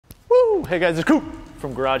Woo! Hey guys, it's Coop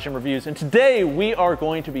from Garage Gym Reviews, and today we are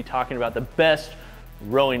going to be talking about the best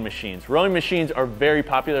rowing machines. Rowing machines are very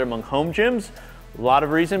popular among home gyms. A lot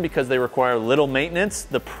of reason because they require little maintenance.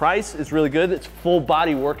 The price is really good. It's full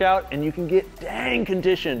body workout and you can get dang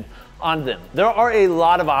conditioned on them. There are a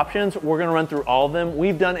lot of options. We're gonna run through all of them.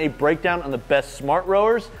 We've done a breakdown on the best smart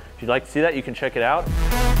rowers. If you'd like to see that, you can check it out.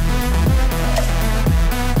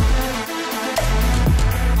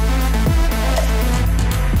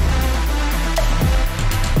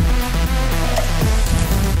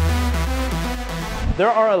 There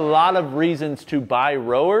are a lot of reasons to buy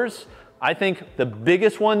rowers. I think the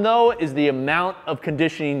biggest one though is the amount of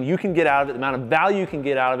conditioning you can get out of it, the amount of value you can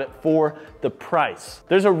get out of it for the price.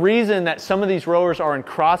 There's a reason that some of these rowers are in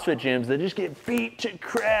CrossFit gyms that just get beat to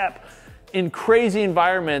crap in crazy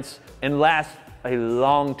environments and last a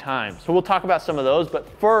long time. So we'll talk about some of those, but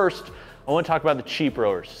first I want to talk about the cheap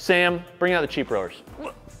rowers. Sam, bring out the cheap rowers.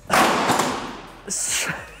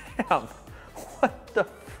 Sam, what the?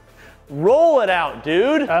 Roll it out,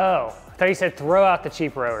 dude. Oh, I thought you said throw out the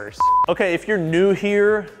cheap rowers. Okay, if you're new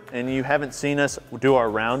here and you haven't seen us do our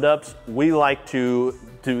roundups, we like to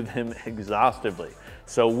do them exhaustively.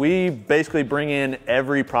 So we basically bring in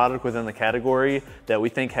every product within the category that we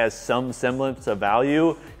think has some semblance of value,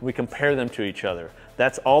 and we compare them to each other.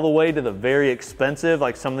 That's all the way to the very expensive,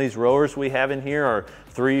 like some of these rowers we have in here are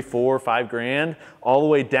 3, 4, 5 grand, all the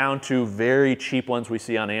way down to very cheap ones we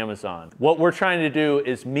see on Amazon. What we're trying to do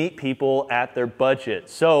is meet people at their budget.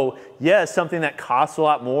 So yes, something that costs a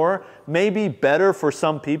lot more may be better for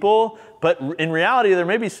some people, but in reality, there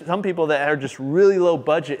may be some people that are just really low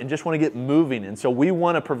budget and just want to get moving. And so we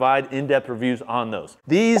want to provide in-depth reviews on those.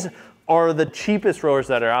 These are the cheapest rowers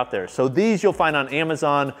that are out there. So these you'll find on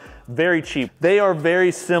Amazon, very cheap. They are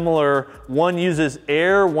very similar. One uses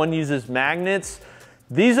air, one uses magnets.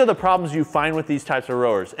 These are the problems you find with these types of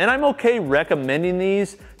rowers. And I'm okay recommending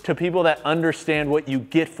these to people that understand what you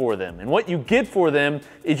get for them. And what you get for them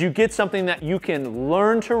is you get something that you can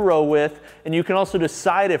learn to row with, and you can also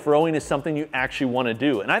decide if rowing is something you actually want to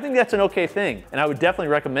do. And I think that's an okay thing. And I would definitely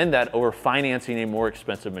recommend that over financing a more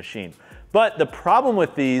expensive machine. But the problem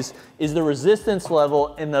with these is the resistance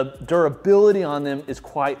level and the durability on them is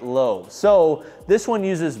quite low. So this one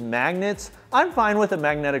uses magnets. I'm fine with a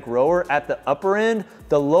magnetic rower at the upper end.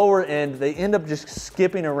 The lower end, they end up just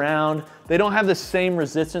skipping around. They don't have the same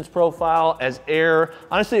resistance profile as air.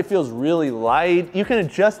 Honestly, it feels really light. You can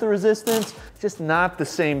adjust the resistance, just not the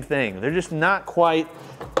same thing. They're just not quite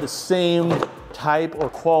the same type or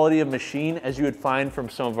quality of machine as you would find from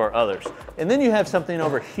some of our others. And then you have something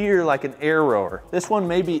over here like an air rower. This one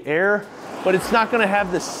may be air, but it's not gonna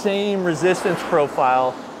have the same resistance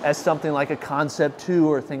profile as something like a Concept2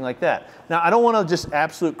 or a thing like that. Now, I don't wanna just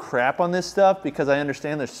absolute crap on this stuff because I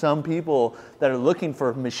understand there's some people that are looking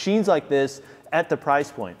for machines like this at the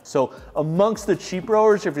price point. So amongst the cheap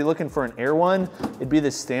rowers, if you're looking for an air one, it'd be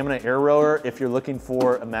the Stamina air rower. If you're looking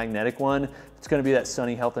for a magnetic one, it's gonna be that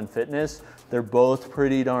Sunny Health and Fitness. They're both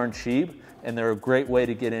pretty darn cheap, and they're a great way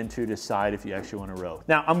to get into decide if you actually wanna row.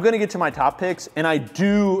 Now, I'm gonna get to my top picks, and I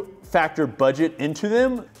do factor budget into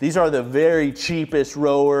them. These are the very cheapest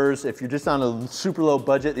rowers. If you're just on a super low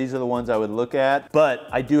budget, these are the ones I would look at. But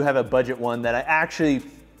I do have a budget one that I actually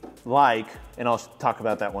like, and I'll talk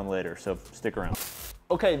about that one later, so stick around.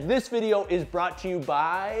 Okay, this video is brought to you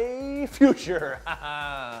by Future.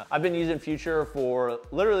 I've been using Future for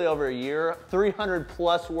literally over a year, 300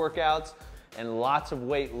 plus workouts and lots of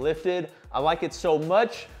weight lifted. I like it so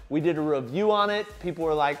much, we did a review on it. People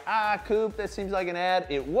were like, Coop, that seems like an ad.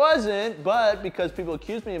 It wasn't, but because people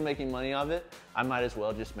accused me of making money off it, I might as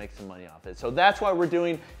well just make some money off it. So that's why we're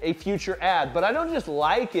doing a Future ad. But I don't just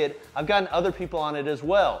like it, I've gotten other people on it as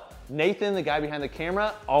well. Nathan, the guy behind the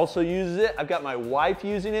camera, also uses it. I've got my wife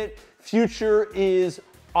using it. Future is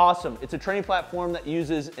awesome. It's a training platform that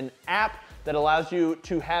uses an app that allows you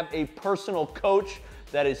to have a personal coach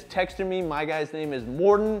that is texting me. My guy's name is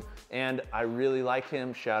Morton, and I really like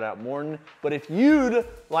him. Shout out Morton. But if you'd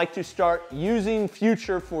like to start using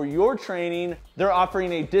Future for your training, they're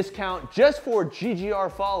offering a discount just for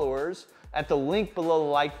GGR followers at the link below the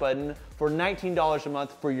like button for $19 a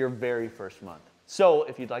month for your very first month. So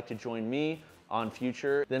if you'd like to join me on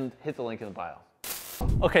Future, then hit the link in the bio.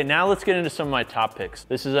 Okay, now let's get into some of my top picks.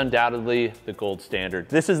 This is undoubtedly the gold standard.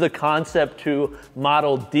 This is the Concept2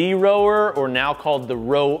 Model D rower, or now called the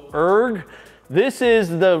Row Erg. This is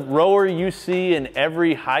the rower you see in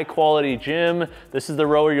every high quality gym. This is the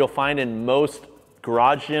rower you'll find in most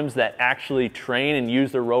garage gyms that actually train and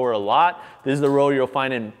use the rower a lot. This is the rower you'll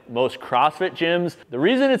find in most CrossFit gyms. The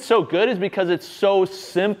reason it's so good is because it's so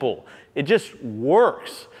simple. It just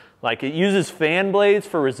works. Like it uses fan blades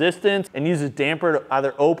for resistance and uses damper to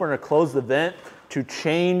either open or close the vent to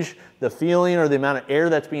change the feeling or the amount of air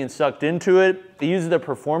that's being sucked into it. It uses a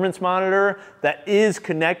performance monitor that is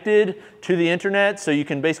connected to the internet, so you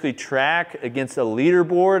can basically track against a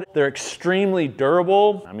leaderboard. They're extremely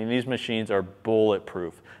durable. I mean, these machines are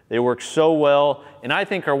bulletproof. They work so well, and I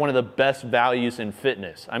think are one of the best values in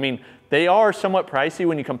fitness. I mean, they are somewhat pricey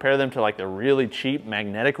when you compare them to like the really cheap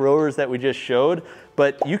magnetic rowers that we just showed,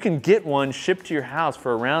 but you can get one shipped to your house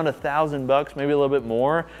for around $1,000 maybe a little bit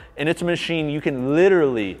more, and it's a machine you can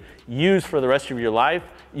literally use for the rest of your life,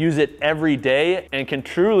 use it every day, and can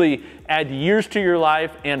truly add years to your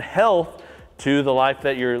life and health to the life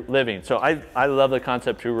that you're living. So I love the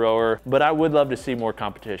Concept2 rower, but I would love to see more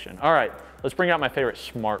competition. All right, let's bring out my favorite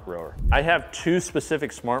smart rower. I have two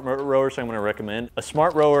specific smart rowers I'm gonna recommend. A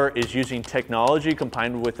smart rower is using technology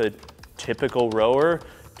combined with a typical rower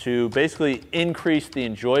to basically increase the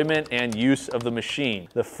enjoyment and use of the machine.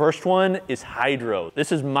 The first one is Hydrow.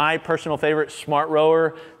 This is my personal favorite smart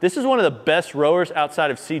rower. This is one of the best rowers outside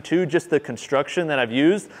of C2, just the construction that I've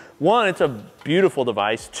used. One, it's a beautiful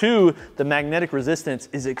device. Two, the magnetic resistance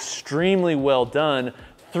is extremely well done.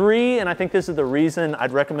 Three, and I think this is the reason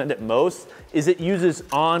I'd recommend it most, is it uses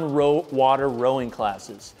on-water rowing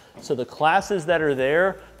classes. So the classes that are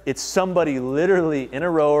there, it's somebody literally in a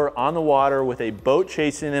rower on the water with a boat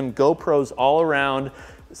chasing them, GoPros all around.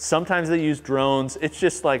 Sometimes they use drones. It's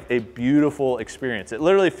just like a beautiful experience. It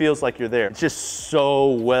literally feels like you're there. It's just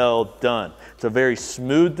so well done. It's a very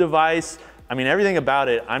smooth device. I mean, everything about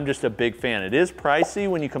it, I'm just a big fan. It is pricey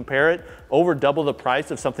when you compare it, over double the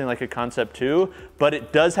price of something like a Concept2, but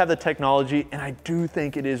it does have the technology, and I do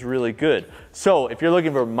think it is really good. So if you're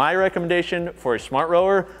looking for my recommendation for a smart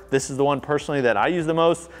rower, this is the one personally that I use the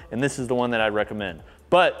most, and this is the one that I'd recommend.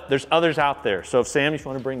 But there's others out there. So if Sam, if you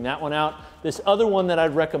want to bring that one out, this other one that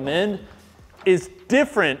I'd recommend is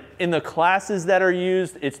different in the classes that are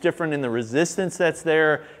used. It's different in the resistance that's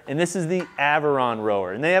there. And this is the Hydrow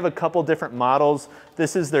rower. And they have a couple different models.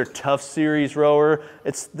 This is their Tough Series rower.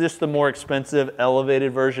 It's just the more expensive,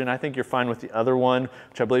 elevated version. I think you're fine with the other one,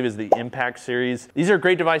 which I believe is the Impact Series. These are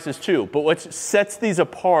great devices too, but what sets these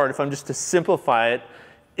apart, if I'm just to simplify it,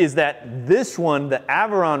 is that this one, the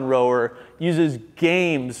Hydrow rower, uses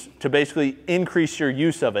games to basically increase your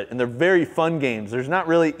use of it. And they're very fun games. There's not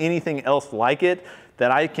really anything else like it that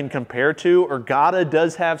I can compare to. Ergata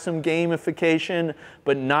does have some gamification,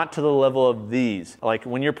 but not to the level of these. Like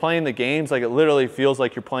when you're playing the games, like it literally feels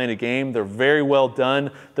like you're playing a game. They're very well done.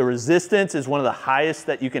 The resistance is one of the highest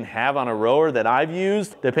that you can have on a rower that I've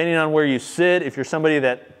used. Depending on where you sit, if you're somebody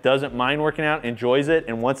that doesn't mind working out, enjoys it,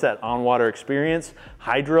 and wants that on-water experience,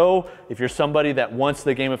 Hydrow. If you're somebody that wants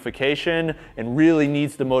the gamification and really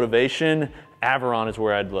needs the motivation, Hydrow is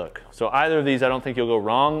where I'd look. So either of these, I don't think you'll go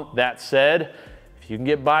wrong. That said, if you can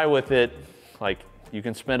get by with it, like you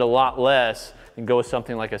can spend a lot less and go with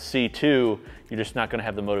something like a C2, you're just not gonna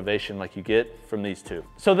have the motivation like you get from these two.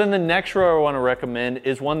 So then the next rower I wanna recommend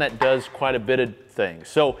is one that does quite a bit of things.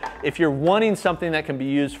 So if you're wanting something that can be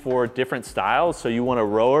used for different styles, so you want a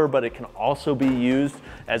rower, but it can also be used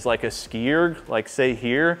as like a ski erg, like say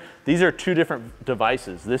here, these are two different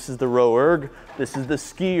devices. This is the row erg, this is the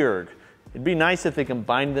ski erg. It'd be nice if they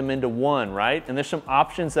combined them into one, right? And there's some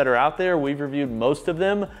options that are out there. We've reviewed most of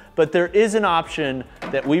them, but there is an option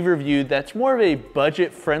that we've reviewed that's more of a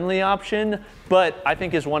budget-friendly option, but I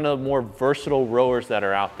think is one of the more versatile rowers that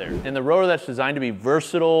are out there. And the rower that's designed to be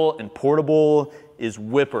versatile and portable is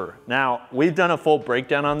Whipper. Now, we've done a full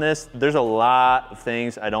breakdown on this. There's a lot of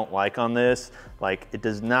things I don't like on this. Like, it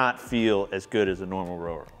does not feel as good as a normal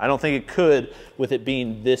rower. I don't think it could with it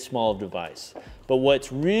being this small of a device. But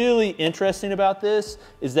what's really interesting about this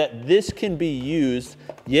is that this can be used,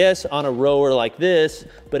 yes, on a rower like this,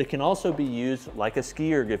 but it can also be used like a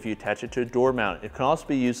ski erg if you attach it to a door mount. It can also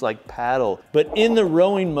be used like paddle. But in the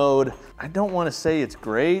rowing mode, I don't want to say it's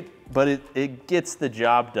great, but it gets the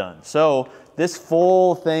job done. So this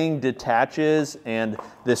full thing detaches and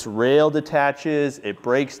this rail detaches, it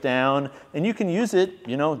breaks down, and you can use it,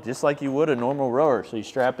 you know, just like you would a normal rower. So you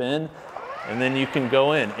strap in, and then you can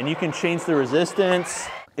go in and you can change the resistance.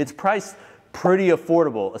 It's priced pretty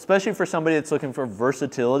affordable, especially for somebody that's looking for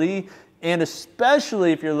versatility, and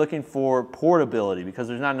especially if you're looking for portability, because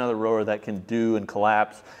there's not another rower that can do and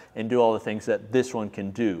collapse and do all the things that this one can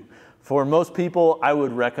do. For most people, I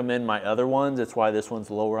would recommend my other ones. That's why this one's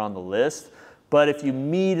lower on the list. But if you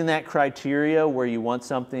meet in that criteria where you want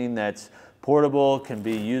something that's portable, can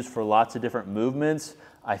be used for lots of different movements,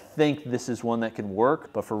 I think this is one that can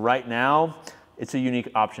work. But for right now, it's a unique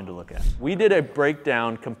option to look at. We did a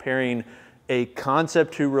breakdown comparing a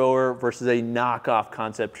Concept2 rower versus a knockoff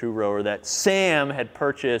Concept2 rower that Sam had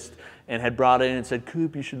purchased and had brought in and said,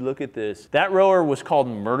 Coop, you should look at this. That rower was called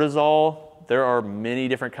Murtazol. There are many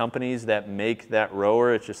different companies that make that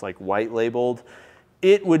rower. It's just like white labeled.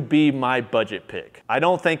 It would be my budget pick. I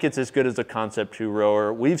don't think it's as good as a Concept2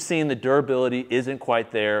 rower. We've seen the durability isn't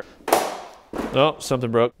quite there. Oh,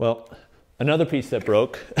 something broke. Well, another piece that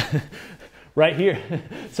broke right here.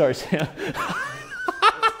 Sorry, Sam.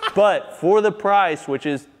 But for the price, which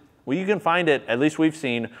is, well, you can find it, at least we've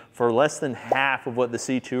seen, for less than half of what the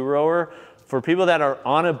C2 rower. For people that are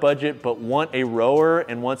on a budget but want a rower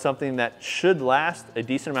and want something that should last a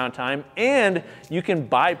decent amount of time, and you can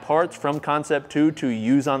buy parts from Concept2 to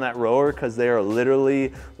use on that rower because they are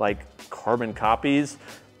literally like carbon copies,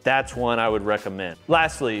 that's one I would recommend.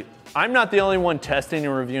 Lastly, I'm not the only one testing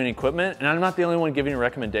and reviewing equipment, and I'm not the only one giving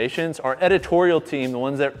recommendations. Our editorial team, the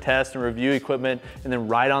ones that test and review equipment and then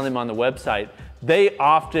write on them on the website, they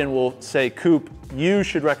often will say, Coop, you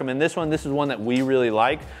should recommend this one. This is one that we really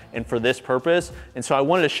like and for this purpose. And so I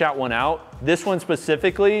wanted to shout one out. This one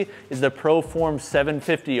specifically is the ProForm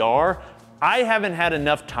 750R. I haven't had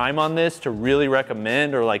enough time on this to really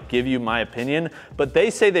recommend or like give you my opinion, but they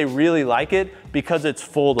say they really like it because it's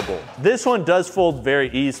foldable. This one does fold very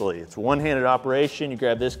easily. It's a one-handed operation. You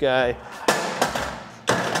grab this guy,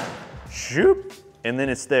 shoop, and then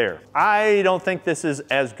it's there. I don't think this is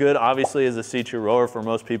as good, obviously, as a C2 rower. For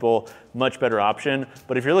most people, much better option.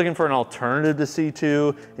 But if you're looking for an alternative to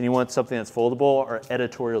C2 and you want something that's foldable, our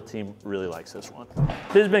editorial team really likes this one.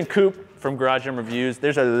 This has been Coop from Garage Gym Reviews.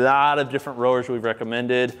 There's a lot of different rowers we've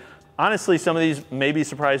recommended. Honestly, some of these may be a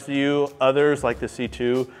surprise to you. Others, like the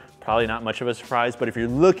C2, probably not much of a surprise, but if you're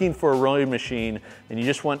looking for a rowing machine and you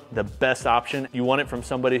just want the best option, you want it from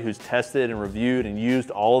somebody who's tested and reviewed and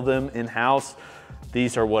used all of them in-house,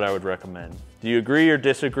 these are what I would recommend. Do you agree or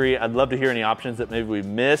disagree? I'd love to hear any options that maybe we've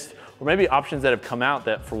missed, or maybe options that have come out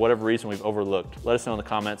that for whatever reason we've overlooked. Let us know in the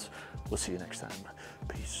comments. We'll see you next time.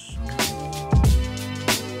 Peace.